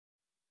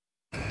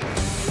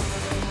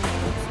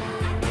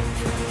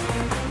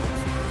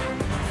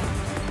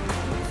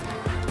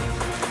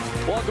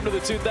Welcome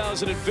to the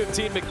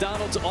 2015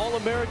 McDonald's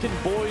All-American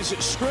Boys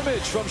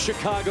Scrimmage from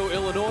Chicago,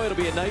 Illinois. It'll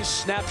be a nice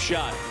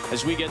snapshot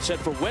as we get set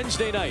for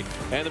Wednesday night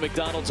and the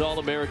McDonald's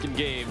All-American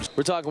Games.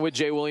 We're talking with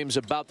Jay Williams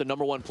about the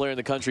 #1 player in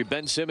the country.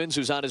 Ben Simmons,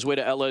 who's on his way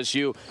to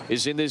LSU,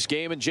 is in this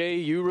game. And Jay,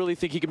 you really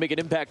think he can make an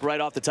impact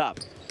right off the top?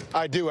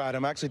 I do,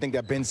 Adam. I actually think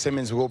that Ben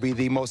Simmons will be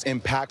the most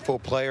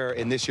impactful player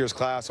in this year's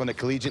class on the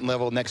collegiate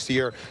level next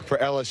year for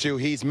LSU.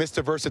 He's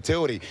Mr.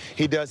 Versatility.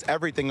 He does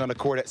everything on the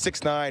court. At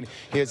 6'9",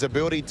 he has the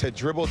ability to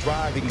dribble,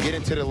 drive. He can get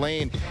into the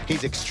lane.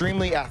 He's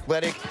extremely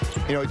athletic.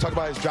 You know, he talked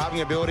about his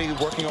driving ability,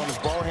 working on his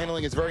ball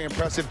handling is very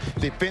impressive.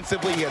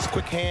 Defensively, he has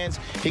quick hands.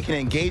 He can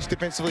engage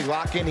defensively,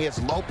 lock in. He has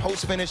low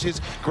post finishes,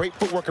 great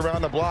footwork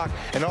around the block,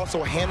 and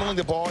also handling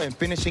the ball and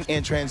finishing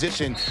in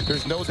transition.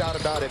 There's no doubt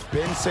about it.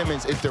 Ben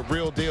Simmons is the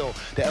real deal.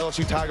 The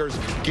LSU Tigers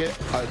get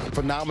a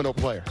phenomenal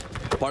player.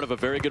 Part of a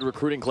very good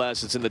recruiting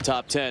class that's in the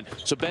top 10.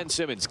 So Ben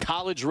Simmons,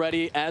 college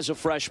ready as a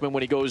freshman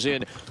when he goes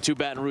in to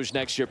Baton Rouge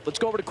next year. Let's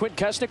go over to Quinn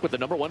Kesnick with the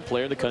 #1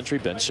 player in the country,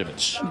 Ben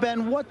Simmons.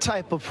 Ben, what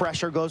type of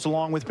pressure goes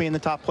along with being the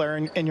top player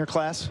in your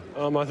class?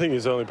 I think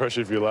it's only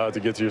pressure if you're allowed to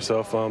get to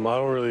yourself. I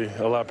don't really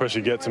allow pressure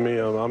to get to me.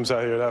 I'm just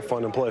out here to have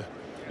fun and play.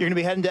 You're going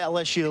to be heading to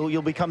LSU.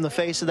 You'll become the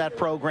face of that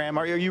program.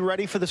 Are you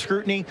ready for the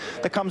scrutiny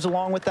that comes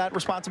along with that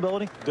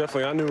responsibility?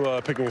 Definitely. I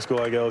knew picking a school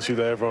like LSU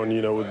that everyone,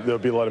 there'll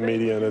be a lot of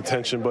media and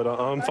attention, but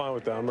I'm fine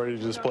with that. I'm ready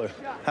to just play.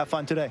 Have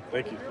fun today.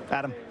 Thank you.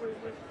 Adam.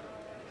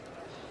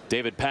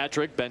 David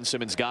Patrick, Ben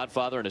Simmons'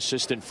 godfather, an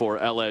assistant for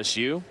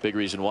LSU. Big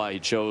reason why he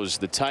chose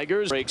the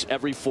Tigers. Breaks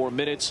every 4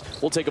 minutes.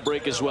 We'll take a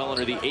break as well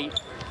under the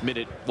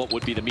 8-minute, what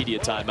would be the media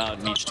timeout,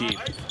 and each team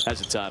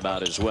has a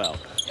timeout as well.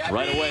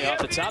 Right away off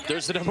the top,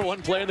 there's the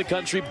 #1 player in the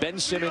country, Ben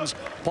Simmons.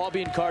 Paul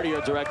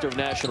Biancardi, director of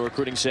national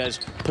recruiting, says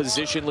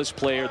positionless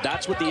player.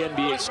 That's what the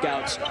NBA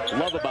scouts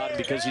love about him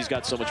because he's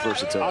got so much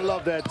versatility. I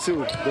love that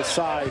too. The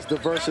size, the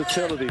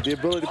versatility, the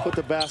ability to put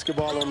the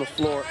basketball on the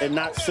floor and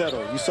not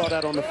settle. You saw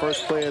that on the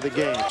first play of the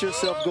game. Get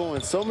yourself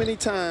going so many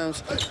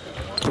times.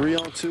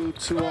 3-on-2,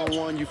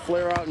 2-on-1. You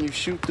flare out and you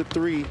shoot the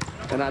three.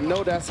 And I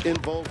know that's in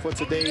vogue for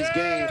today's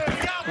game.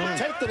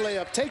 Take the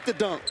layup, take the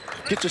dunk,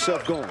 get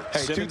yourself going. Hey,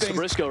 Simmons to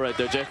Briscoe right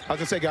there, Jay. I was going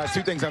to say, guys,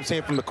 two things I'm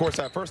seeing from the court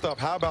side. First off,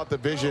 how about the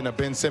vision of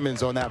Ben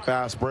Simmons on that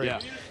fast break? Yeah.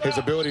 His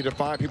ability to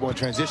find people in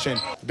transition.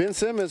 Ben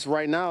Simmons,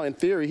 right now, in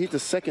theory, he's the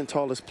second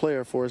tallest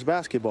player for his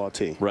basketball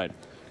team. Right.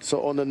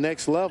 So on the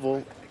next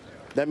level,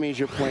 that means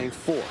you're playing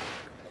 4,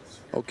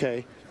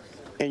 okay?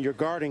 And you're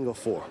guarding a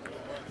 4.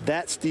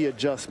 That's the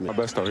adjustment.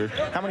 My best out here.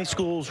 How many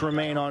schools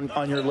remain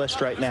on your list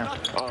right now?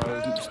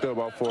 Still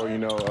about 4,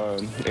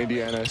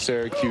 Indiana,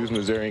 Syracuse,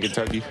 Missouri, and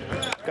Kentucky.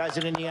 Guys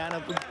in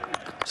Indiana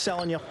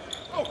selling you.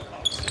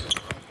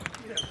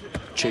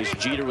 Chase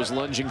Jeter was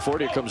lunging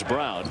forward. Here comes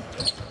Brown.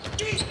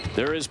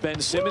 There is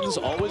Ben Simmons,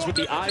 always with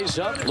the eyes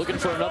up, looking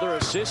for another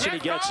assist, and he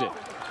gets it.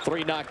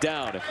 3 knocked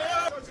down.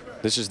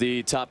 This is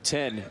the top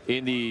 10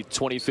 in the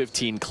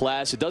 2015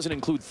 class. It doesn't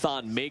include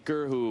Thon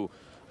Maker, who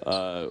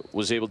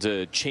was able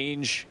to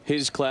change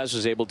his class,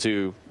 was able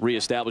to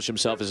reestablish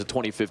himself as a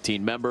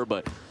 2015 member,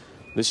 but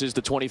this is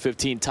the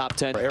 2015 top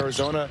 10.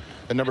 Arizona,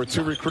 the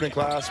 #2 recruiting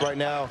class right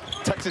now.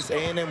 Texas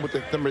A&M with the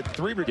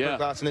 #3 recruiting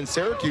class, and then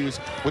Syracuse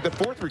with the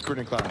 4th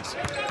recruiting class.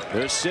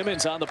 There's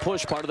Simmons on the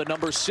push, part of the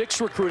 #6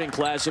 recruiting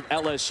class of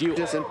LSU.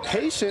 Just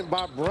impatient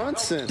by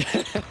Brunson.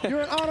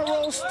 You're an honor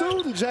roll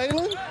student,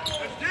 Jalen.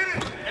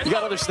 You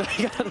got other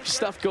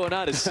stuff going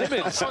on. As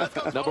Simmons,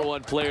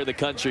 #1 player in the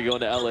country,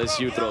 going to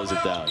LSU, throws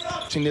it down.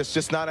 Watching this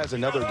just not as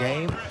another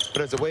game,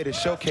 but as a way to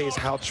showcase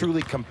how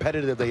truly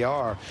competitive they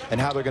are and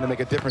how they're going to make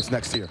a difference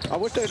next year. I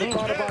wish they'd have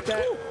thought about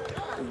that.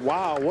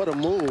 Wow, what a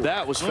move.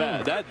 That was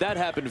fast. That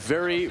happened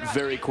very,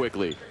 very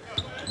quickly.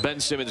 Ben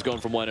Simmons going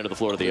from one end of the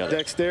floor to the other.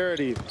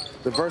 Dexterity,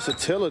 the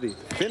versatility,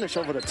 finish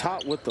over the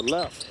top with the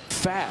left.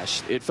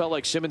 Fast. It felt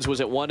like Simmons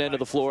was at one end of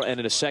the floor, and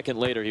then a second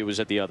later he was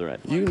at the other end.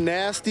 You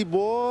nasty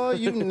boy,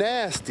 you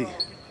nasty.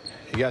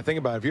 You got to think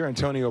about it. If you're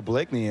Antonio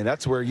Blakeney, and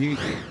that's where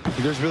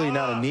there's really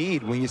not a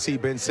need when you see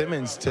Ben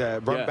Simmons to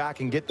run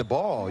back and get the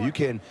ball. You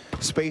can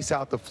space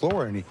out the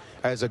floor, and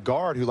as a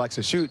guard who likes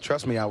to shoot,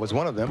 trust me, I was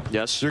one of them.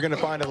 Yes. You're going to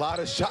find a lot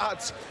of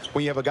shots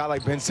when you have a guy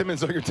like Ben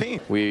Simmons on your team.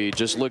 We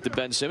just looked at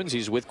Ben Simmons.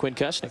 He's with Quinn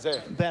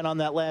Kesnick. Ben, on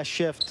that last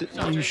shift,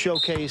 you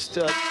showcased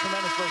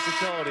tremendous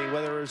versatility,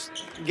 whether it was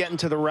getting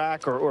to the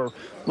rack or a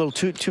little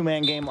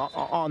two-man game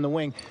on the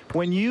wing.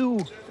 When you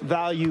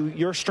value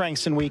your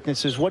strengths and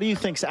weaknesses, what do you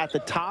think's at the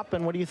top,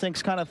 and what do you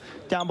think's kind of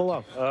down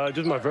below?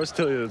 Just my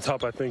versatility at the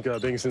top. I think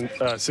being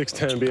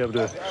 6'10", be able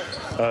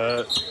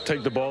to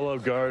take the ball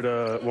up, guard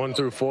 1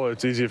 through 4.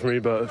 It's easier for me,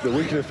 but the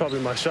weakness is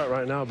probably my shot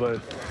right now, but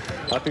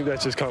I think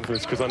that's just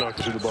confidence because I know I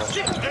can shoot the ball.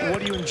 What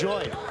do you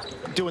enjoy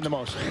doing the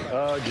most?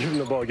 Giving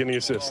the ball, getting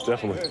assists,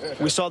 definitely.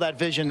 We saw that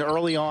vision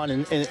early on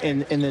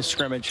in this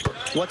scrimmage.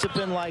 What's it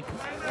been like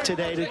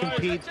today to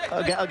compete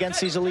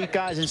against these elite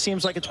guys? It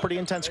seems like it's a pretty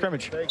intense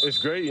scrimmage. It's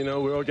great,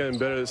 we're all getting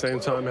better at the same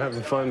time,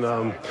 having fun.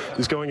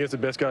 Just going against the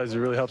best guys, it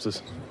really helps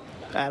us.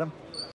 Adam?